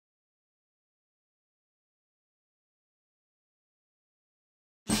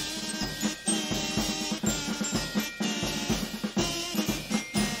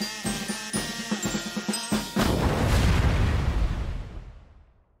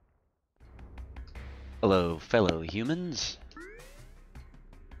Hello, fellow humans.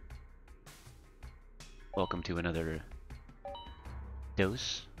 Welcome to another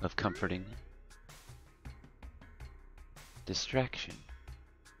dose of comforting distraction.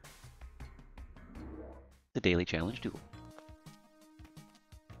 The Daily Challenge Duel.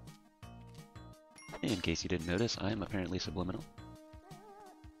 In case you didn't notice, I am apparently Subliminal.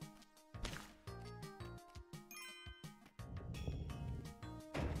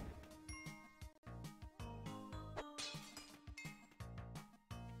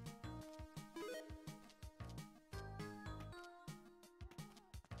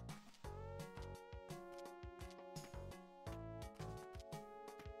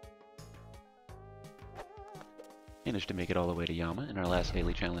 Managed to make it all the way to Yama in our last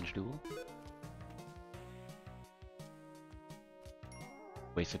Daily Challenge Duel.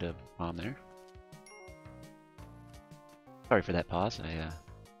 Wasted a bomb there. Sorry for that pause. I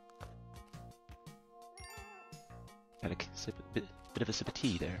had a bit of a sip of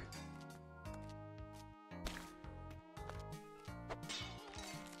tea there.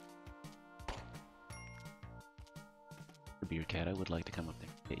 The beer cat, I would like to come up there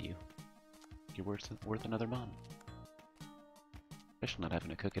and get you. You're worth another bomb. Especially not having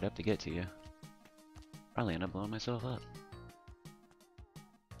to cook it up to get to you. Probably end up blowing myself up.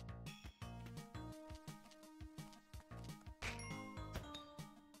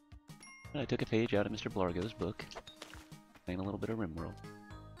 I took a page out of Mr. Blargo's book, playing a little bit of RimWorld.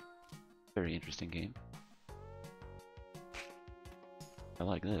 Very interesting game. I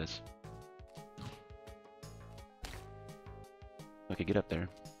like this. I could get up there.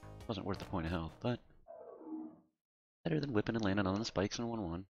 Wasn't worth the point of health, but better than whipping and landing on the spikes in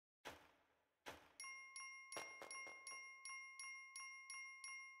 1-1.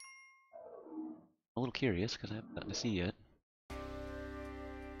 A little curious, because I haven't gotten to see yet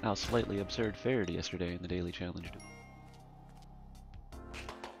how slightly absurd fared yesterday in the Daily Challenge.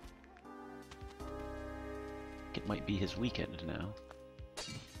 It might be his weekend now.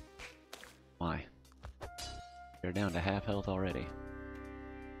 Why? They're down to half health already.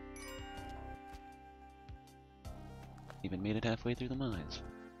 Even made it halfway through the mines.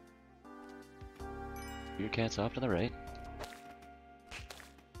 Your cat's off to the right.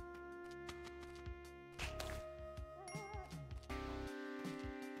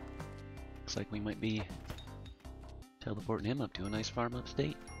 Looks like we might be teleporting him up to a nice farm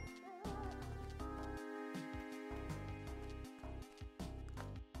upstate.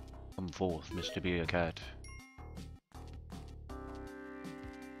 Come forth, Mr. Beer Cat.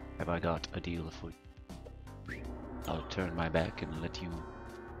 Have I got a deal afoot? I'll turn my back and let you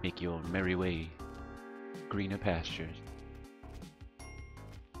make your merry way greener pastures.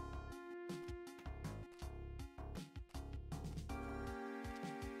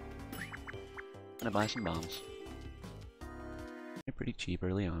 I'm gonna buy some bombs. They're pretty cheap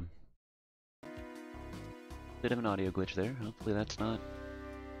early on. Bit of an audio glitch there. Hopefully that's not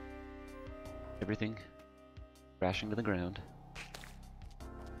everything crashing to the ground.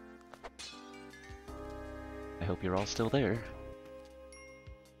 I hope you're all still there.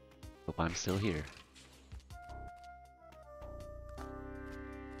 Hope I'm still here.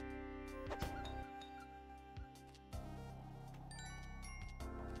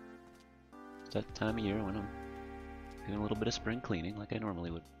 It's that time of year when I'm doing a little bit of spring cleaning like I normally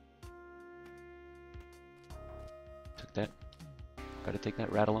would. Try to take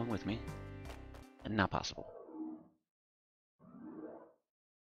that rat along with me. And not possible.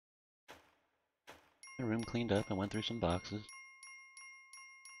 The room cleaned up. I went through some boxes.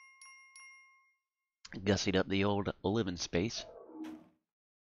 Gussied up the old living space.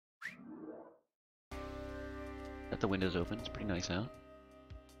 Got the windows open. It's pretty nice out.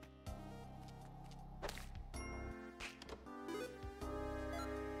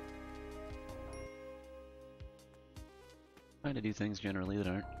 Trying to do things generally that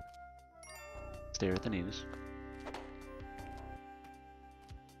aren't stare at the news.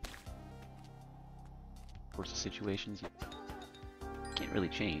 Of course, the situations you can't really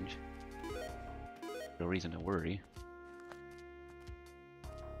change. No reason to worry.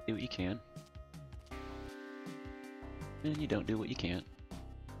 Do what you can. And you don't do what you can't.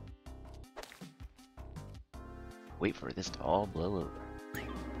 Wait for this to all blow over.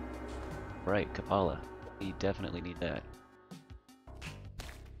 Right, Kapala. We definitely need that.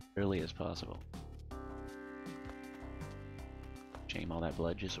 Early as possible. Shame all that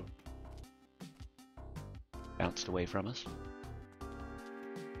blood just bounced away from us.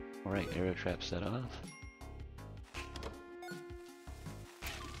 Alright, arrow trap set off.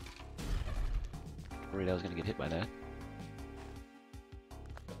 Worried I was gonna get hit by that.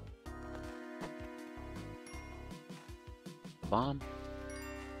 bomb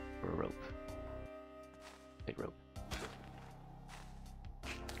or a rope? Take rope.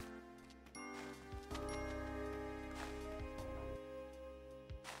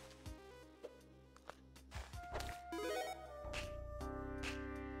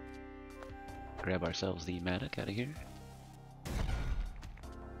 Grab ourselves the mattock out of here.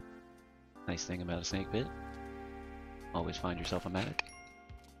 Nice thing about a snake pit. Always find yourself a mattock.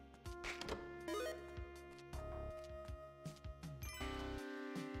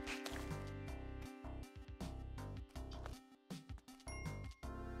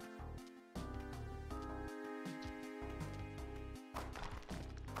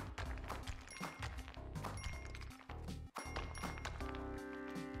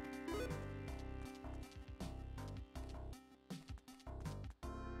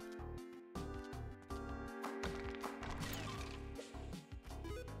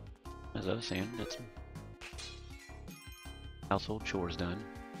 As I was saying, get some household chores done.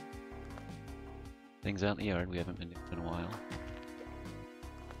 Things out in the yard we haven't been doing in a while.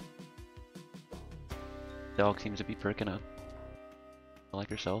 Dog seems to be perking up. Like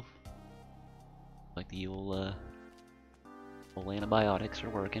herself. Like the old antibiotics are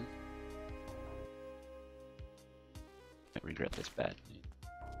working. Might regret this bat.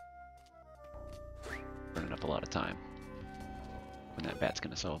 Burning up a lot of time. When that bat's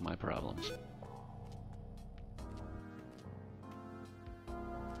gonna solve my problems.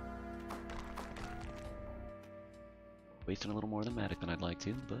 Wasting a little more than mattock than I'd like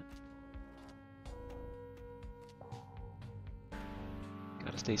to, but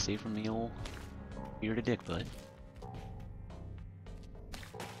gotta stay safe from the old bearded dick bud.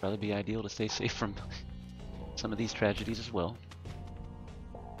 Probably be ideal to stay safe from some of these tragedies as well.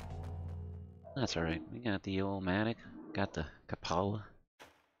 That's alright. We got the old mattock. Got the Kapala.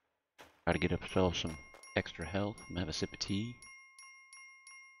 Try to get ourselves some extra health and have a sip of tea.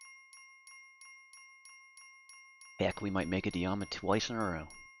 Heck, we might make a Diyama twice in a row.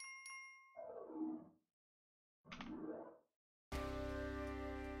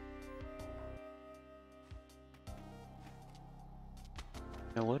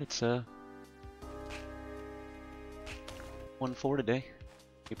 You know what? It's 1-4 today,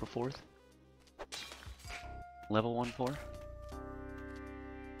 April 4th. Level 1-4.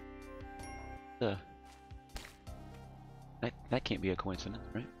 That can't be a coincidence,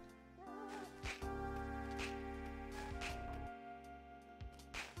 right?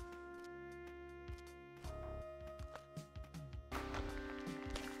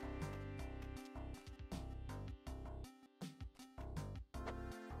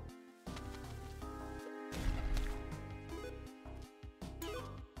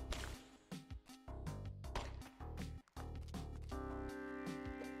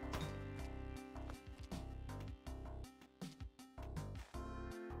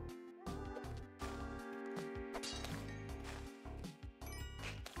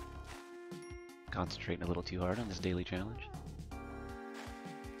 Concentrating a little too hard on this daily challenge.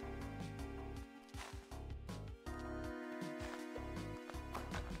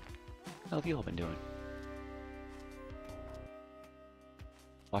 How have you all been doing?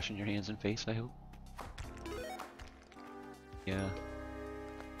 Washing your hands and face, I hope? Yeah.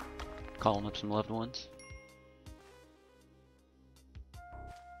 Calling up some loved ones?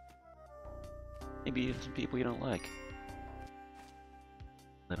 Maybe even some people you don't like.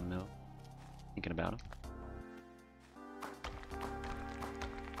 Let them know. Thinking about them.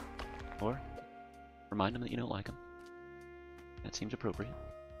 Or remind them that you don't like them. That seems appropriate.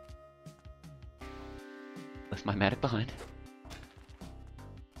 Left my mattock behind.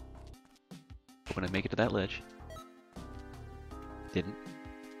 Hoping I'd make it to that ledge. Didn't.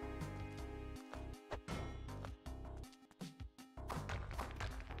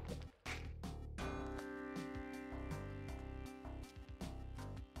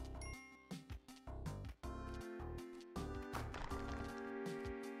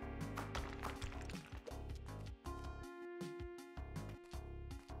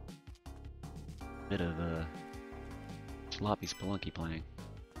 Bit of sloppy Spelunky playing.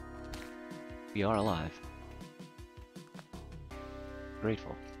 We are alive.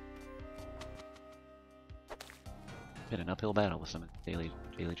 Grateful. Been an uphill battle with some daily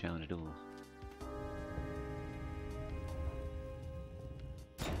challenge duels.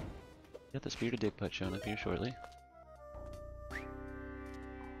 Got the Spirited Dick Putt showing up here shortly.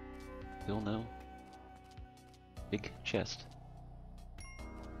 Still no big chest.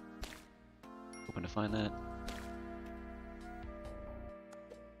 Hoping to find that.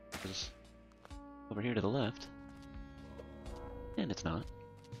 Because over here to the left. And it's not.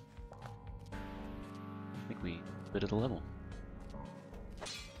 I think we bit of the level.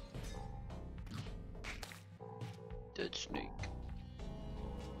 dead snake.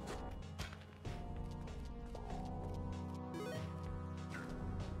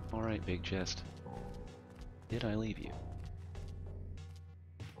 Alright, big chest. Did I leave you?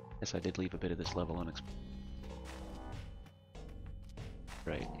 Yes, I did leave a bit of this level unexplored.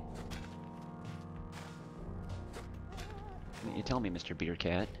 Right. You tell me, Mr. Beer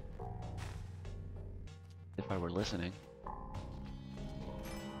Cat. If I were listening.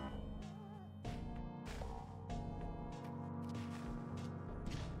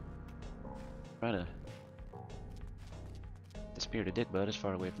 Try to... The spirited dick bud is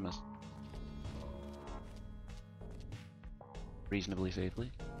far away from us. Reasonably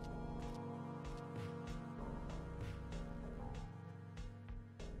safely.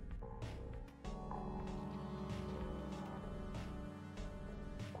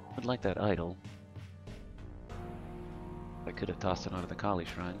 I'd like that idol. I could have tossed it onto the Kali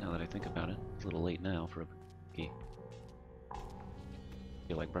shrine now that I think about it. It's a little late now for a key.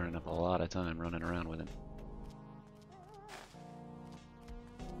 Feel like burning up a lot of time running around with it.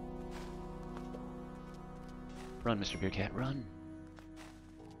 Run, Mr. Beer Cat, run!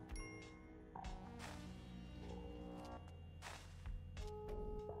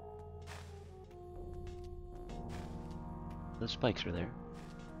 Those spikes are there.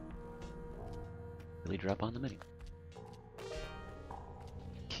 Really drop on the menu.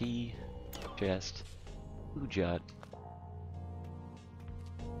 Key, chest, Ujat.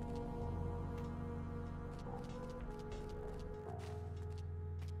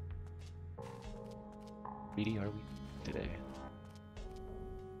 Greedy are we today?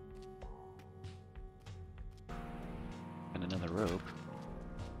 And another rope.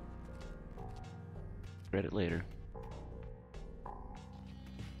 Read it later.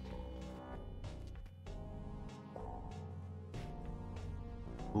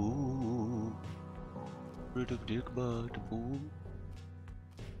 Ooh, rid of dick bud. Ooh.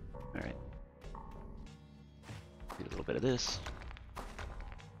 All right. Do a little bit of this.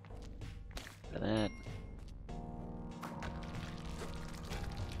 Bit of that.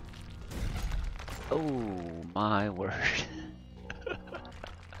 Oh my word!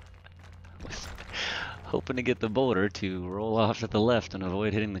 Was hoping to get the boulder to roll off to the left and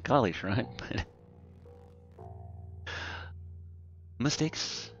avoid hitting the Kali shrine, but.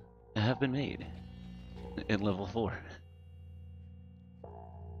 Mistakes have been made in level 4.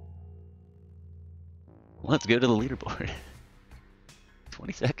 Let's go to the leaderboard.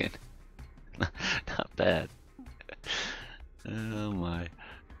 22nd. Not bad. Oh my.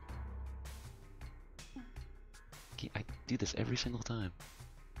 I do this every single time.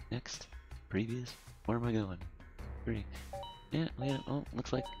 Next. Previous. Where am I going? 3. Yeah, oh,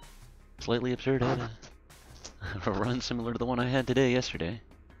 looks like slightly absurd had a run similar to the one I had yesterday.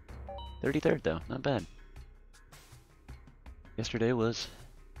 33rd though, not bad. Yesterday was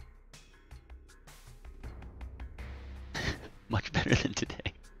much better than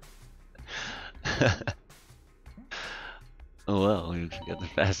today. Oh well, we've got the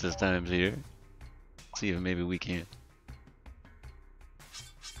fastest times here. See if maybe we can't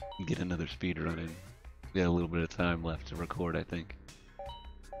get another speed run in. We got a little bit of time left to record, I think.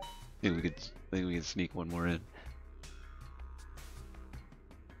 Think we could sneak one more in.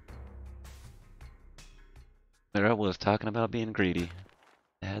 There I was talking about being greedy.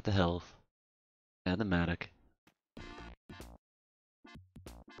 I had the health. I had the Matic.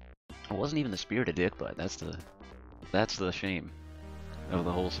 It wasn't even the spirited dick, but that's the shame of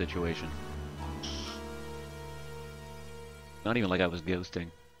the whole situation. Not even like I was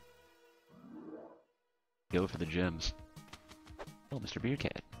ghosting. Go for the gems. Oh, Mr. Beer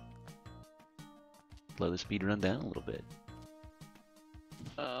Cat. Slow the speed run down a little bit.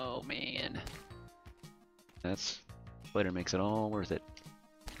 Oh man. That's Spider makes it all worth it.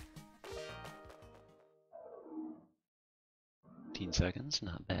 15 seconds,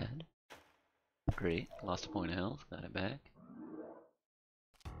 not bad. Great. Lost a point of health, got it back.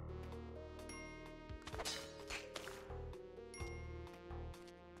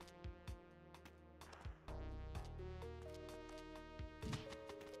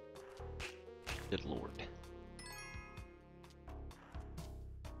 Good lord.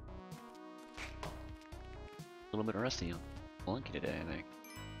 A little bit rusty on Spelunky today, I think.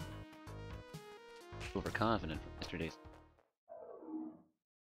 Overconfident from yesterday's.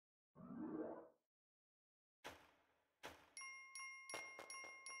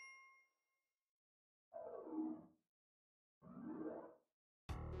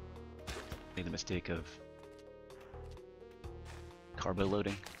 Made the mistake of carbo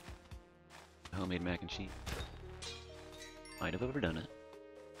loading homemade mac and cheese. Might have overdone it.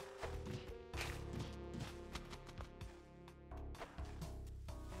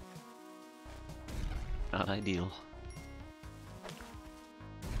 not ideal.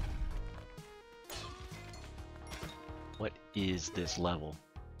 What is this level?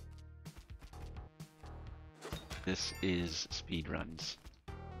 This is speedruns.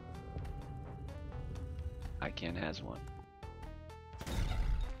 ICANN has one.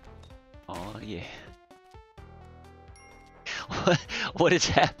 Oh yeah. What is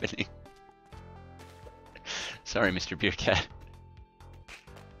happening? Sorry, Mr. Beercat.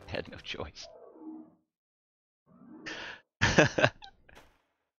 Had no choice.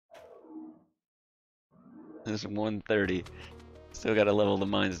 This is 130. Still got a level of the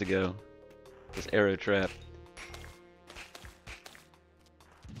mines to go. This arrow trap.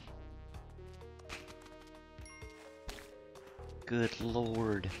 Good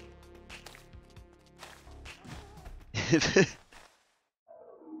lord.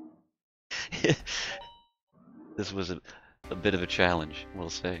 This was a bit of a challenge, we'll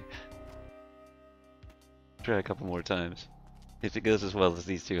say. Try a couple more times. If it goes as well as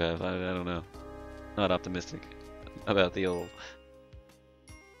these two have, I don't know. Not optimistic about the old.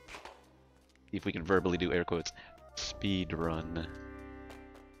 See if we can verbally do air quotes. Speed run.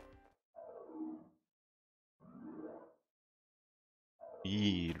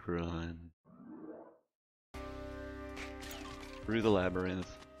 Speed run. Through the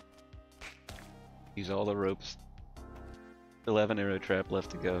labyrinth. Use all the ropes. Still have an arrow trap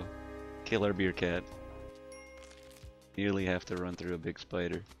left to go. Kill our beer cat. Nearly have to run through a big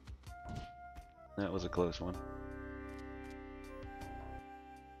spider. That was a close one.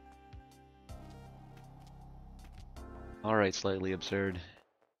 Alright, slightly absurd.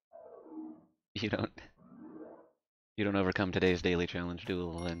 You don't overcome today's daily challenge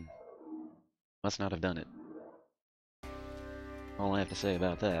duel, then must not have done it. All I have to say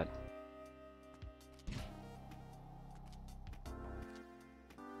about that.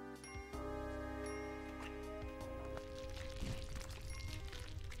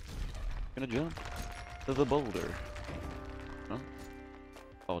 Gonna jump to the boulder. Oh,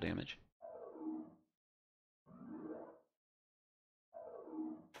 fall damage.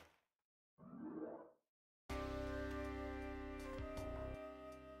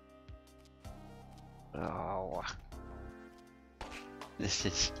 Oh, this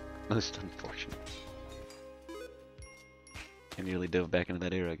is most unfortunate. I nearly dove back into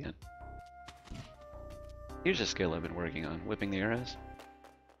that arrow again. Here's a skill I've been working on, whipping the arrows.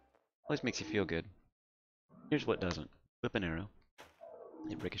 Always makes you feel good. Here's what doesn't. Whip an arrow.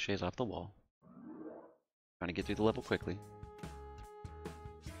 It ricochets off the wall. Trying to get through the level quickly.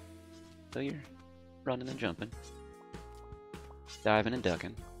 So you're running and jumping. Diving and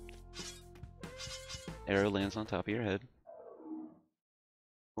ducking. Arrow lands on top of your head.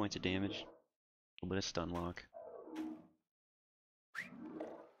 Points of damage. A little bit of stun lock.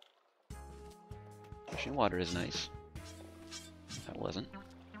 Rushing water is nice. That wasn't.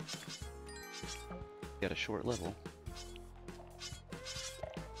 Got a short level.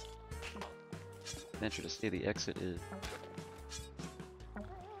 Venture to say the exit is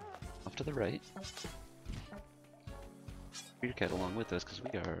off to the right. Beer cat along with us because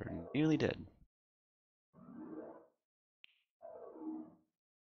we are nearly dead.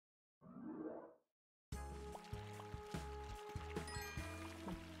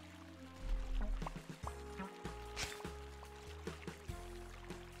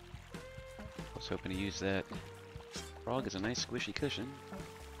 I was hoping to use that frog as a nice squishy cushion.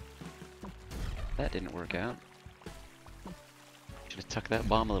 That didn't work out. Should have tucked that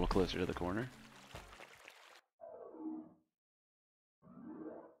bomb a little closer to the corner.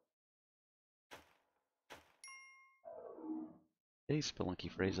 Today's Spelunky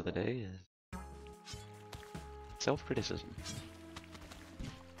phrase of the day is self-criticism.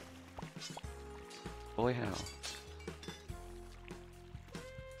 Boy, how.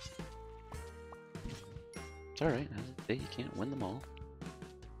 It's alright, you can't win them all.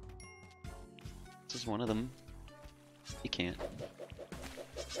 This is one of them. You can't.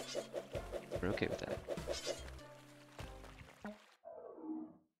 We're okay with that.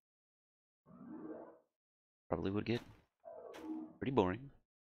 Probably would get pretty boring.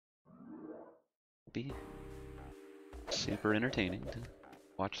 It'd be super entertaining to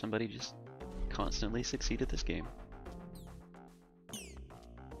watch somebody just constantly succeed at this game.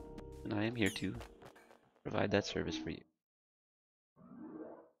 And I am here to provide that service for you.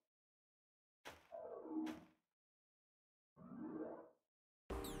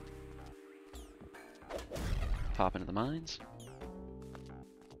 Pop into the mines.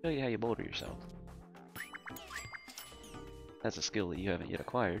 Show you how you boulder yourself. That's a skill that you haven't yet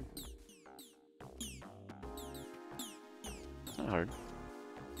acquired. It's not hard.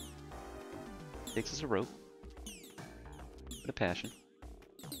 Takes us a rope. Bit of passion.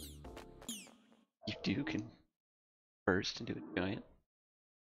 You do can burst into a giant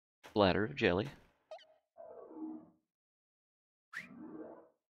bladder of jelly.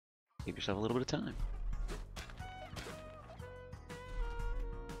 Give yourself a little bit of time.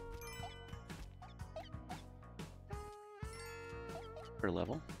 Per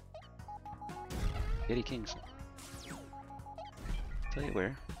level. Eddie Kingsley. Tell you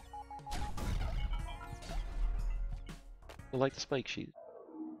where. I like the spike sheet.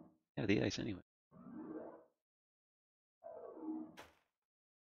 Yeah, the ice anyway.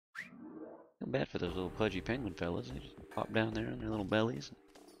 Feel bad for those little pudgy penguin fellas. They just pop down there on their little bellies,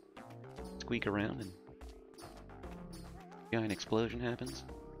 and squeak around, and giant explosion happens.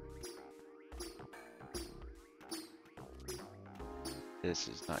 This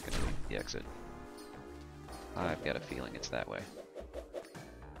is not going to be the exit. I've got a feeling it's that way.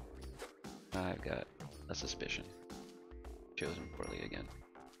 I've got a suspicion. Chosen poorly again.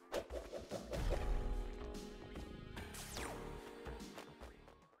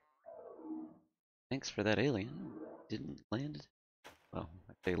 Thanks for that alien. Didn't land. Well,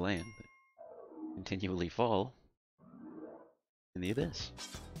 I say land, but continually fall in the abyss.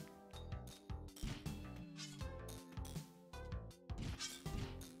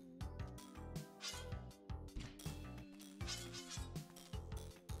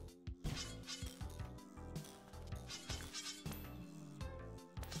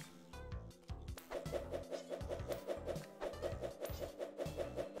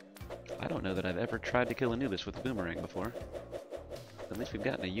 I don't know that I've ever tried to kill Anubis with a boomerang before. At least we've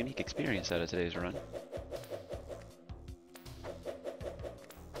gotten a unique experience out of today's run.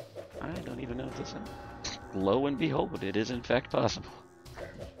 I don't even know if this is... Lo and behold, it is in fact possible.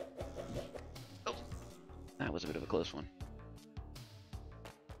 Oh, that was a bit of a close one.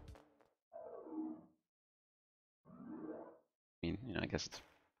 I mean, you know, I guess it's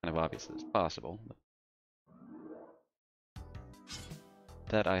kind of obvious that it's possible, but...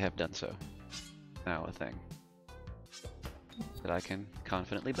 that I have done so. Now a thing that I can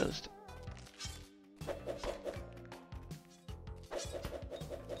confidently boast.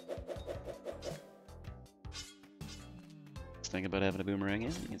 Let's think about having a boomerang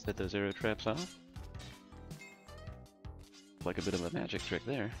in. You can set those arrow traps off. Like a bit of a magic trick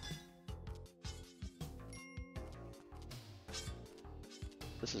there.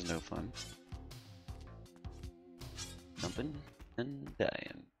 This is no fun. Jumping and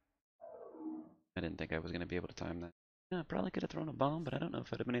dying. I didn't think I was going to be able to time that. Yeah, I probably could have thrown a bomb, but I don't know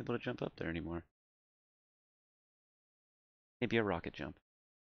if I'd have been able to jump up there anymore. Maybe a rocket jump.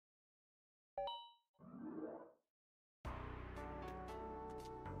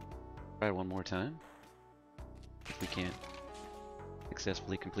 Try one more time. If we can't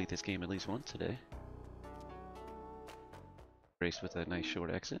successfully complete this game at least once today. Race with a nice short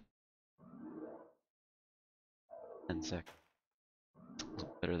exit. 10 seconds.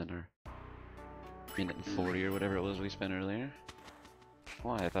 Better than our minute and 40 or whatever it was we spent earlier.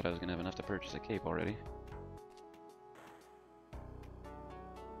 Why? I thought I was going to have enough to purchase a cape already.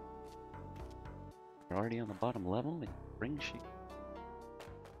 We're already on the bottom level with spring sheet.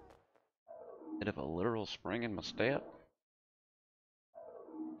 Bit of a literal spring in my step.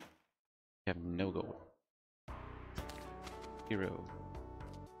 I have no gold. 0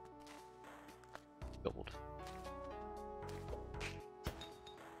 gold.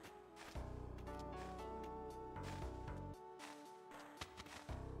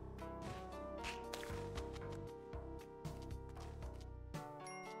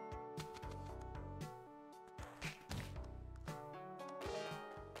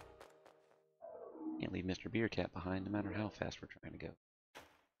 Can't leave Mr. Beer Cat behind no matter how fast we're trying to go.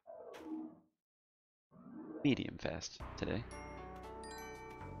 Medium fast today.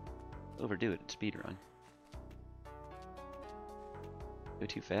 Overdo it at speedrun. Go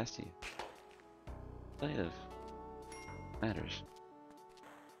too fast, you sight of matters.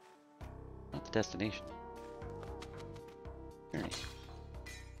 Not the destination. Journey.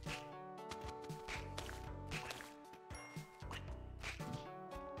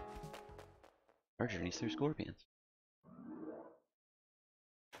 Our journey's through scorpions.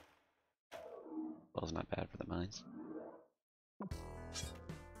 Well, it's not bad for the mines.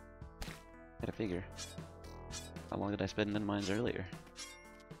 Gotta figure. How long did I spend in the mines earlier?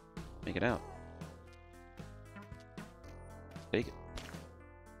 Make it out. Take it.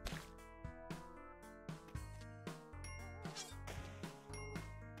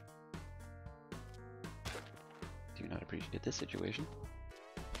 Do not appreciate this situation.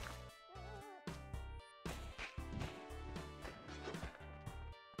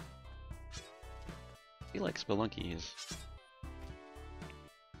 feel like Spelunky is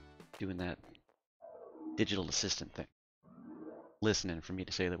doing that digital assistant thing. Listening for me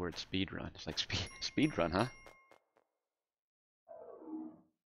to say the word speedrun. It's like, speedrun, huh?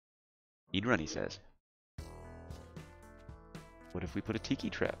 Speedrun, he says. What if we put a tiki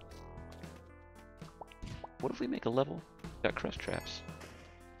trap? What if we make a level got crust traps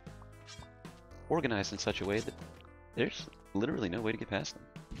organized in such a way that there's literally no way to get past them?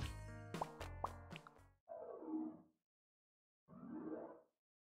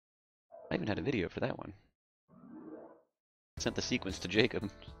 I even had a video for that one. Sent the sequence to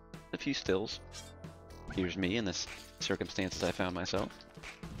Jacob. A few stills. Here's me in the circumstances I found myself.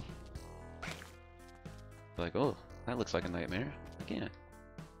 Like, oh, that looks like a nightmare. Again.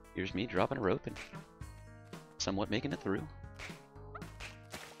 Here's me dropping a rope and somewhat making it through.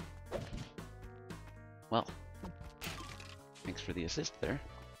 Well, thanks for the assist there.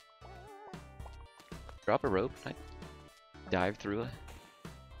 Drop a rope. I dive through a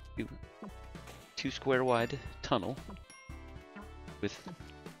two square wide tunnel with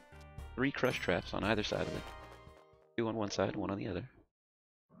 3 crush traps on either side of it. 2 on one side, 1 on the other.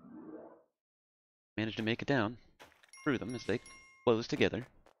 Managed to make it down through them as they close together.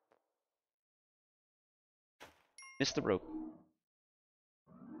 Missed the rope.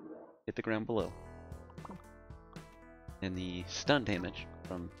 Hit the ground below. And the stun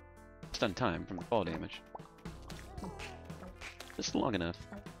time from the fall damage. Just long enough.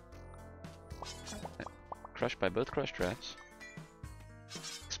 Crushed by both crush traps.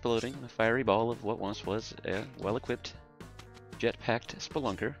 Exploding a fiery ball of what once was a well-equipped, jet-packed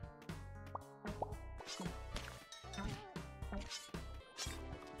spelunker.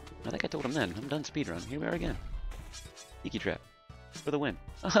 I think I told him then. I'm done speedrun. Here we are again. Tiki trap. For the win.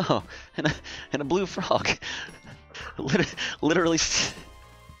 Oh, and a blue frog. Literally.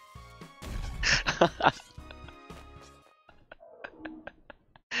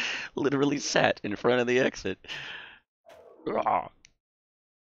 Literally sat in front of the exit.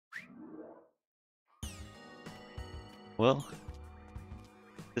 Well,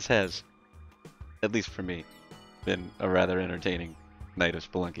 this has, at least for me, been a rather entertaining night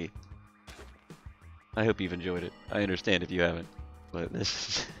of Spelunky. I hope you've enjoyed it. I understand if you haven't, but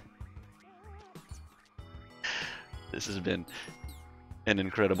this has been an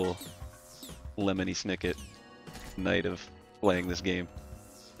incredible lemony snicket night of playing this game.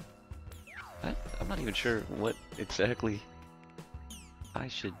 I'm not even sure what exactly I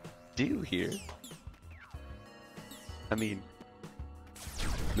should do here. I mean,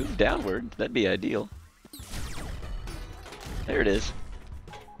 move downward, that'd be ideal. There it is.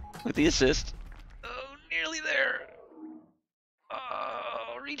 With the assist. Oh, nearly there.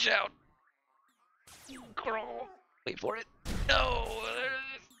 Oh, reach out. Crawl. Wait for it. No.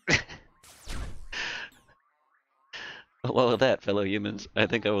 Well, with that, fellow humans, I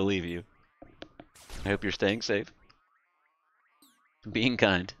think I will leave you. I hope you're staying safe. Being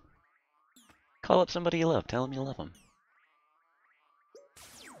kind. Call up somebody you love. Tell them you love them.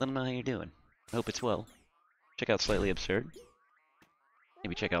 Let them know how you're doing. I hope it's well. Check out Slightly Absurd.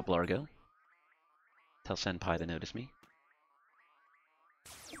 Maybe check out Blargo. Tell Senpai to notice me.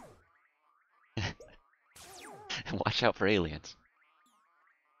 And watch out for aliens.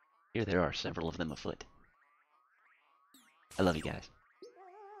 Here there are several of them afoot. I love you guys.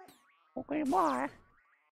 Okay, bye.